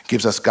 2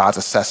 gives us God's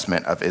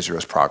assessment of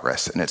Israel's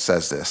progress, and it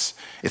says this.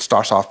 It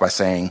starts off by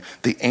saying,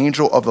 the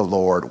angel of the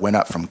Lord went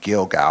up from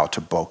Gilgal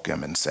to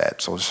Bochim and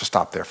said, so let's just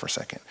stop there for a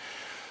second.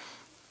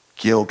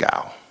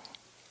 Gilgal.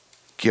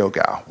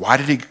 Why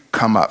did he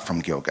come up from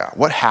Gilgal?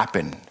 What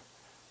happened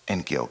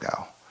in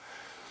Gilgal?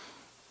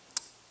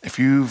 If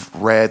you've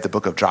read the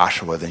book of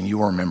Joshua, then you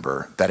will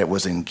remember that it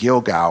was in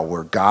Gilgal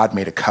where God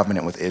made a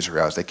covenant with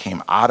Israel as they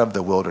came out of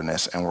the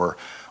wilderness and were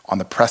on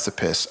the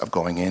precipice of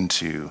going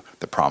into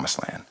the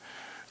promised land.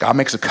 God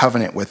makes a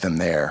covenant with them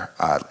there.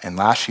 And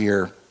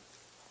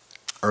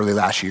early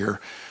last year,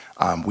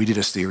 we did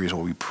a series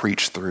where we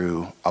preached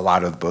through a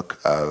lot of the book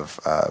of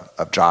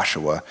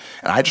Joshua.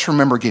 And I just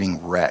remember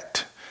getting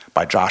wrecked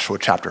by Joshua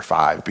chapter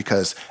 5,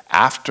 because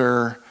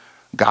after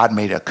God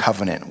made a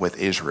covenant with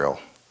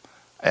Israel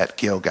at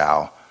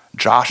Gilgal,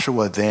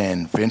 Joshua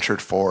then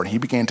ventured forward. He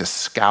began to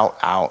scout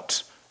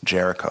out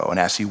Jericho. And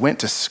as he went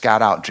to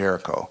scout out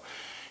Jericho,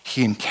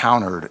 he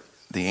encountered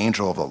the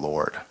angel of the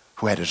Lord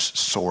who had his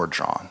sword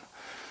drawn.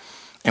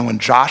 And when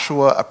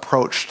Joshua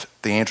approached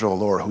the angel of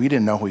the Lord, who he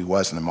didn't know who he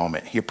was in the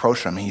moment, he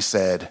approached him and he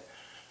said,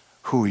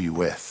 "Who are you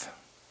with?"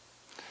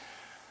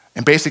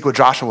 And basically what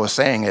Joshua was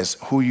saying is,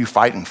 who are you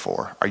fighting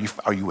for? Are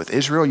you with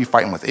Israel? Are you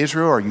fighting with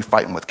Israel? Or are you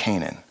fighting with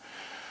Canaan?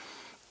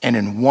 And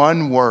in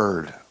one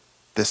word,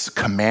 this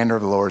commander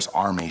of the Lord's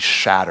army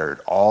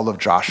shattered all of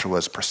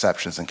Joshua's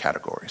perceptions and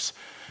categories,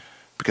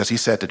 because he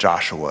said to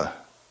Joshua,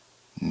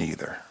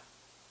 "Neither."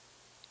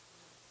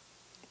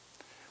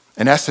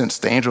 In essence,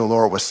 the angel of the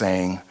Lord was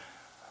saying,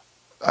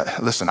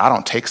 listen, I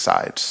don't take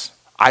sides.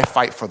 I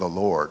fight for the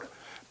Lord.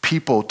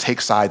 People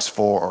take sides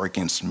for or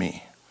against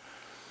me.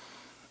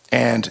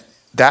 And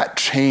that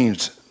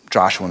changed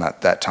Joshua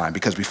at that time,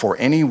 because before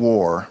any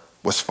war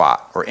was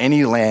fought or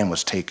any land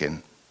was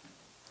taken,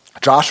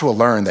 Joshua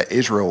learned that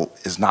Israel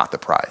is not the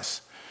prize,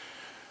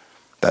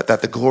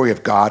 that the glory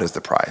of God is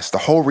the prize. The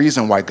whole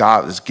reason why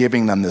God is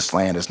giving them this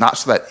land is not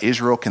so that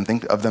Israel can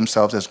think of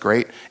themselves as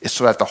great, it's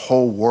so that the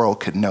whole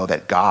world could know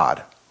that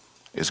God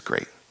is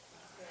great.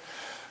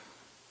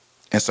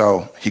 And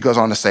so he goes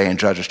on to say in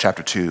Judges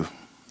chapter 2,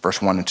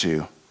 verse 1 and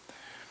 2,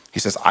 he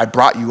says, "I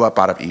brought you up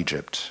out of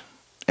Egypt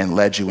and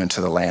led you into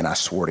the land I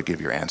swore to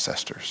give your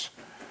ancestors.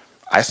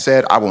 I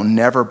said, I will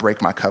never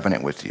break my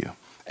covenant with you,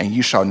 and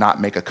you shall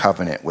not make a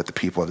covenant with the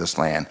people of this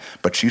land,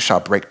 but you shall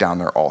break down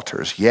their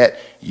altars. Yet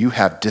you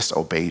have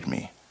disobeyed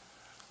me.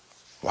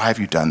 Why have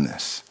you done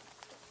this?"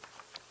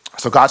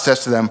 So God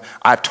says to them,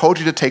 "I've told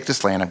you to take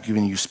this land. I've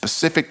given you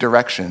specific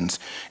directions,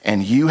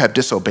 and you have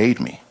disobeyed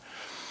me."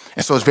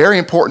 And so it's very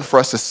important for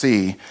us to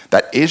see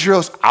that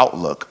Israel's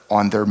outlook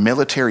on their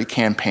military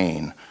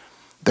campaign,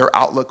 their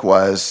outlook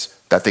was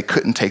that they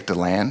couldn't take the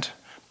land,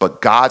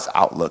 but God's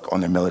outlook on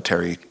their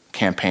military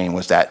campaign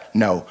was that,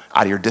 no,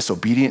 out of your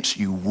disobedience,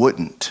 you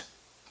wouldn't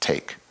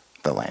take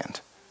the land.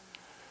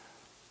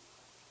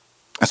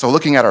 And so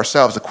looking at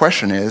ourselves, the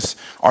question is,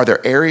 are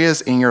there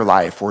areas in your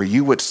life where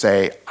you would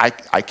say,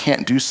 I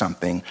can't do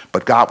something,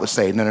 but God would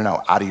say,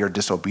 no, out of your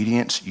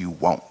disobedience, you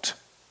won't?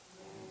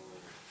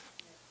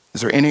 Is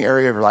there any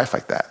area of your life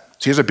like that?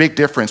 So here's a big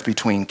difference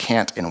between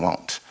can't and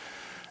won't.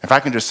 If I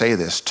can just say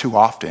this, too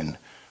often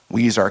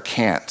we use our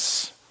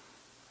can'ts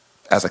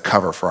as a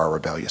cover for our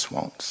rebellious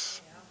won'ts.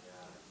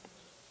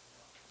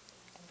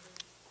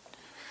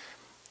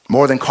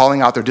 More than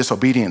calling out their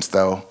disobedience,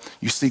 though,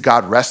 you see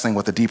God wrestling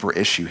with a deeper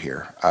issue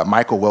here.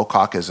 Michael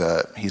Wilcock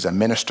he's a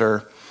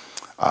minister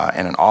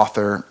and an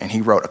author, and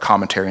he wrote a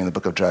commentary in the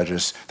book of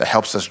Judges that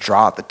helps us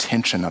draw out the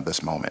tension of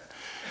this moment.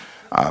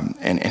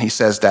 And he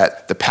says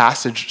that the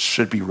passage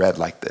should be read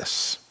like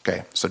this.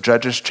 Okay, so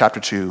Judges chapter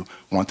 2,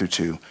 1 through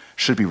 2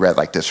 should be read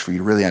like this for you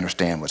to really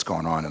understand what's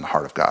going on in the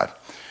heart of God.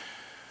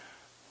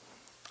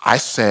 "I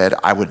said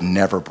I would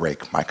never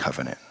break my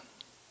covenant.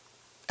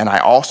 And I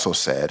also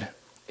said,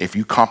 if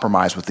you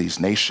compromise with these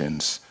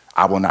nations,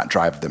 I will not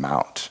drive them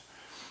out.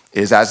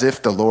 It is as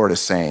if the Lord is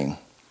saying,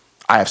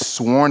 I have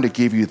sworn to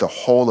give you the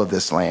whole of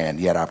this land,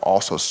 yet I've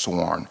also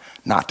sworn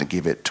not to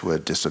give it to a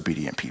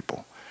disobedient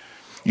people.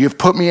 You have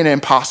put me in an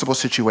impossible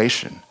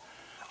situation.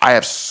 I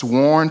have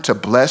sworn to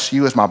bless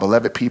you as my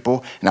beloved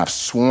people, and I've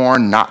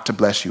sworn not to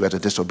bless you as a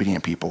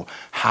disobedient people.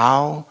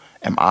 How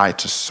am I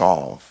to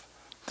solve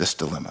this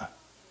dilemma?"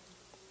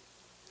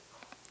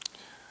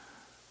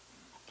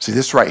 See,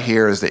 this right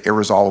here is the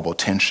irresolvable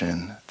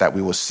tension that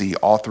we will see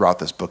all throughout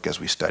this book as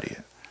we study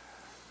it.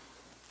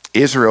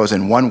 Israel is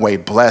in one way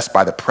blessed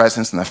by the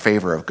presence and the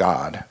favor of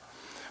God,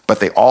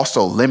 but they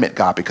also limit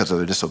God because of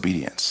their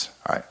disobedience.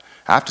 All right.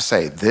 I have to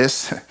say,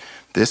 this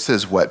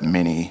is what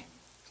many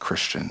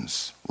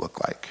Christians look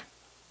like.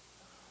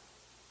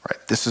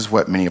 Right? This is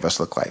what many of us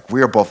look like.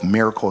 We are both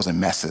miracles and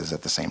messes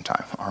at the same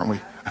time, aren't we?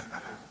 A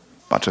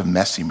bunch of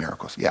messy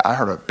miracles. Yeah, I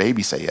heard a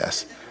baby say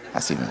yes.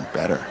 That's even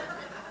better.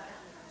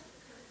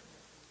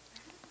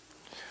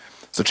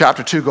 So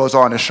chapter 2 goes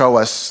on to show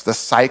us the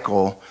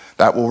cycle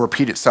that will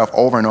repeat itself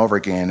over and over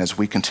again as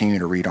we continue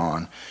to read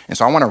on. And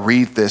so I want to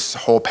read this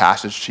whole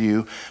passage to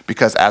you,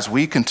 because as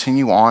we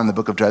continue on in the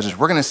book of Judges,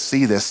 we're going to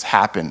see this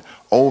happen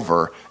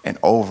over and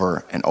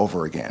over and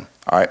over again.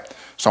 All right?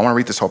 So I want to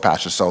read this whole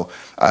passage. So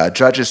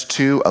Judges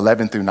 2,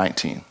 11 through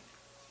 19.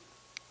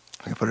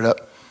 I can put it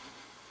up.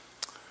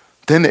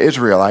 Then the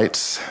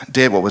Israelites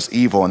did what was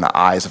evil in the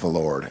eyes of the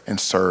Lord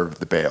and served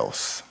the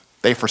Baals.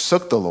 They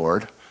forsook the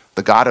Lord,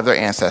 the God of their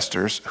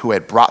ancestors, who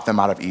had brought them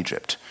out of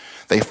Egypt.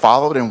 They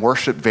followed and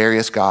worshiped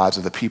various gods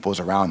of the peoples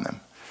around them.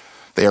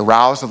 They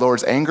aroused the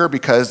Lord's anger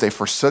because they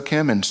forsook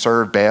him and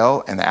served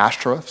Baal and the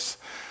Ashtoreths.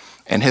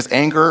 And his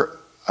anger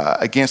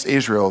against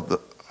Israel, the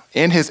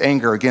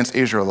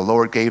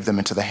Lord gave them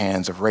into the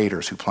hands of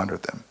raiders who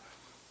plundered them.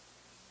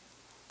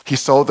 He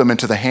sold them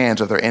into the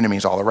hands of their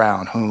enemies all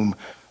around, whom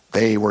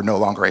they were no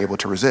longer able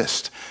to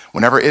resist.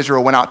 Whenever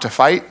Israel went out to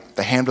fight,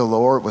 the hand of the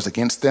Lord was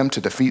against them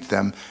to defeat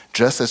them,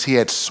 just as he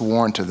had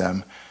sworn to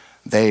them.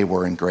 They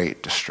were in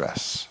great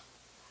distress.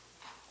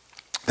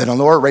 Then the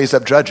Lord raised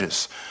up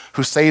judges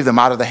who saved them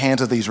out of the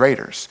hands of these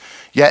raiders.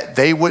 Yet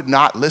they would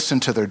not listen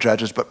to their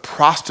judges, but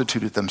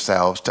prostituted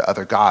themselves to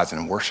other gods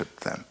and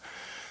worshiped them.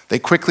 They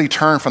quickly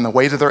turned from the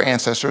ways of their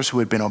ancestors who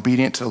had been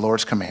obedient to the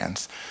Lord's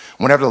commands.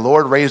 Whenever the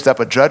Lord raised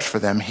up a judge for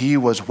them, he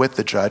was with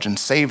the judge and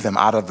saved them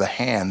out of the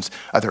hands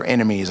of their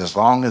enemies as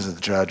long as the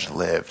judge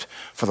lived.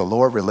 For the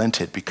Lord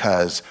relented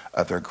because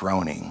of their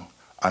groaning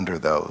under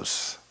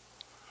those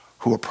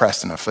who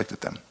oppressed and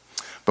afflicted them.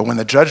 But when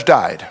the judge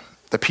died,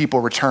 the people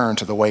returned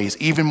to the ways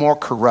even more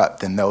corrupt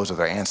than those of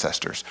their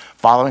ancestors,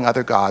 following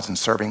other gods and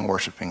serving and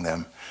worshiping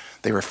them.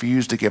 They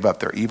refused to give up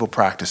their evil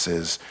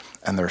practices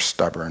and their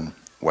stubborn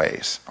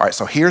ways. All right,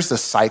 so here's the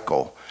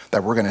cycle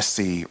that we're going to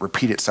see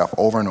repeat itself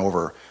over and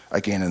over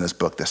again in this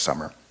book this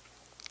summer.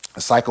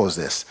 The cycle is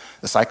this.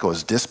 The cycle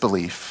is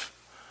disbelief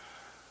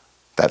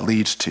that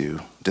leads to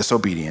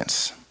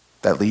disobedience,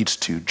 that leads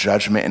to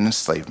judgment and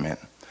enslavement,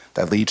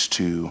 that leads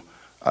to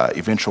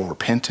eventual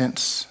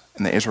repentance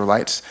in the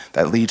Israelites,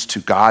 that leads to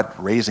God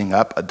raising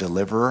up a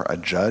deliverer, a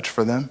judge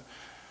for them,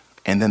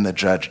 and then the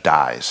judge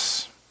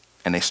dies,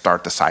 and they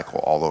start the cycle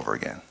all over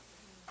again.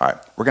 All right,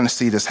 we're going to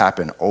see this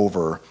happen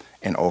over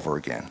and over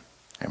again.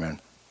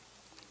 Amen.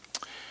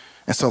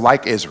 And so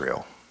like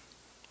Israel,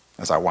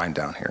 as I wind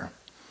down here,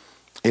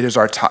 it is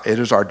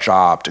our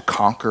job to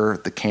conquer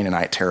the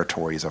Canaanite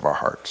territories of our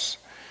hearts.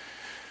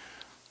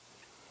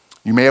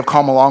 You may have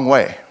come a long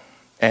way,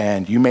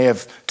 and you may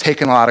have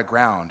taken a lot of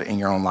ground in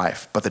your own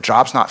life, but the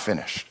job's not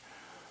finished,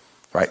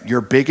 right?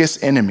 Your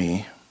biggest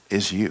enemy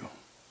is you.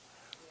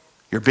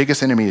 Your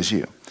biggest enemy is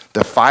you.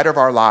 The fight of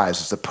our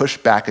lives is to push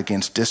back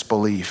against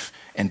disbelief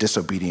and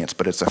disobedience,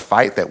 but it's a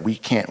fight that we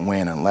can't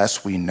win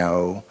unless we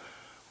know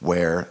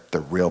where the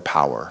real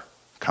power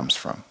comes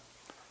from.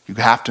 You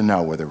have to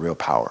know where the real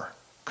power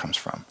comes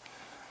from.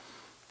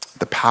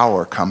 The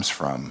power comes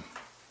from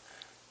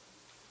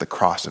the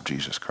cross of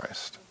Jesus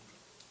Christ.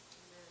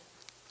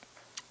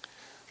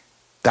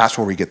 That's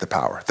where we get the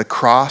power. The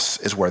cross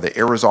is where the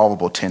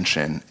irresolvable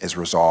tension is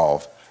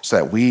resolved so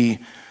that we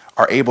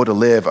are able to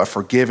live a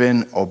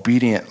forgiven,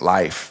 obedient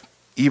life,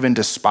 even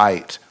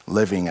despite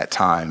living at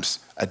times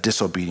a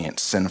disobedient,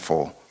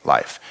 sinful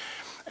life.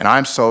 And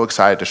I'm so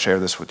excited to share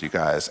this with you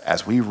guys.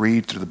 As we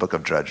read through the book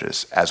of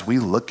Judges, as we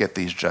look at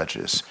these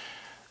judges,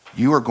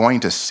 you are going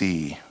to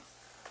see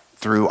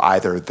through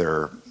either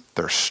their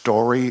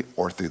story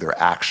or through their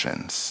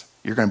actions,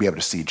 you're going to be able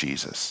to see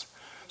Jesus.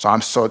 So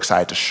I'm so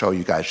excited to show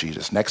you guys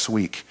Jesus. Next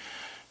week,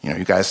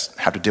 you guys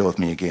have to deal with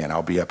me again.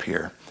 I'll be up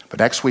here. But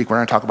next week, we're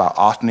going to talk about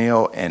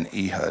Othniel and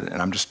Ehud.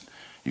 And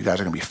you guys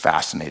are going to be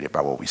fascinated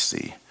by what we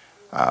see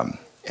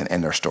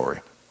in their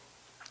story.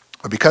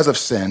 But because of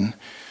sin,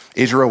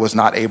 Israel was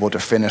not able to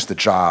finish the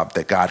job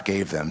that God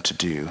gave them to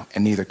do,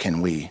 and neither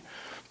can we.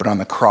 But on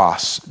the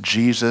cross,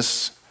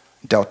 Jesus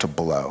dealt a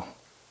blow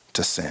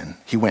to sin.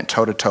 He went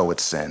toe-to-toe with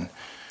sin.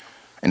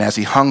 And as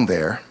he hung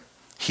there,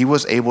 he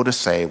was able to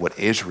say what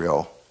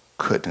Israel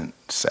couldn't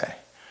say.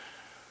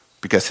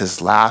 Because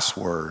his last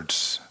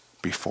words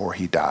before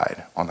he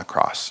died on the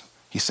cross,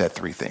 he said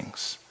three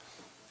things.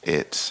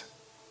 It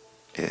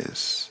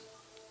is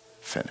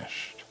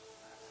finished.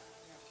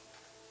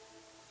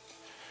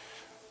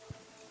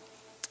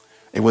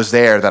 It was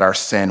there that our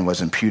sin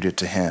was imputed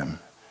to him,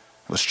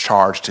 was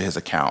charged to his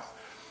account,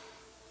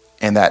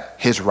 and that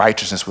his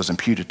righteousness was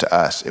imputed to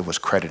us. It was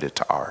credited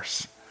to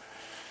ours.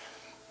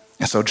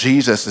 And so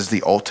Jesus is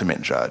the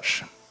ultimate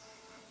judge.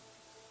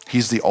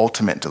 He's the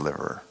ultimate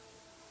deliverer.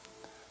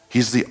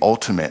 He's the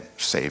ultimate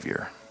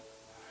savior.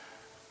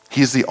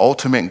 He's the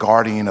ultimate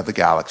guardian of the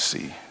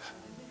galaxy,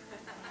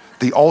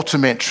 the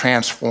ultimate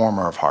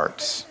transformer of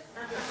hearts,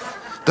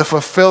 the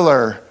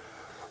fulfiller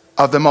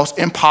of the most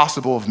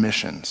impossible of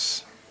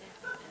missions.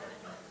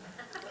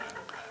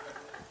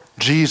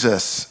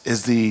 Jesus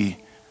is the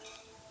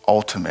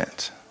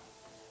ultimate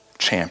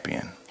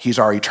champion. He's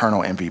our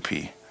eternal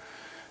MVP.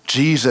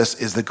 Jesus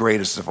is the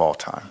greatest of all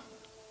time.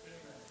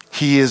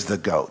 He is the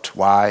GOAT.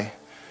 Why?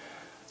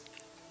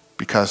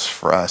 Because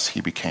for us,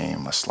 he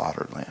became a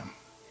slaughtered lamb.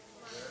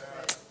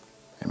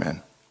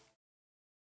 Amen.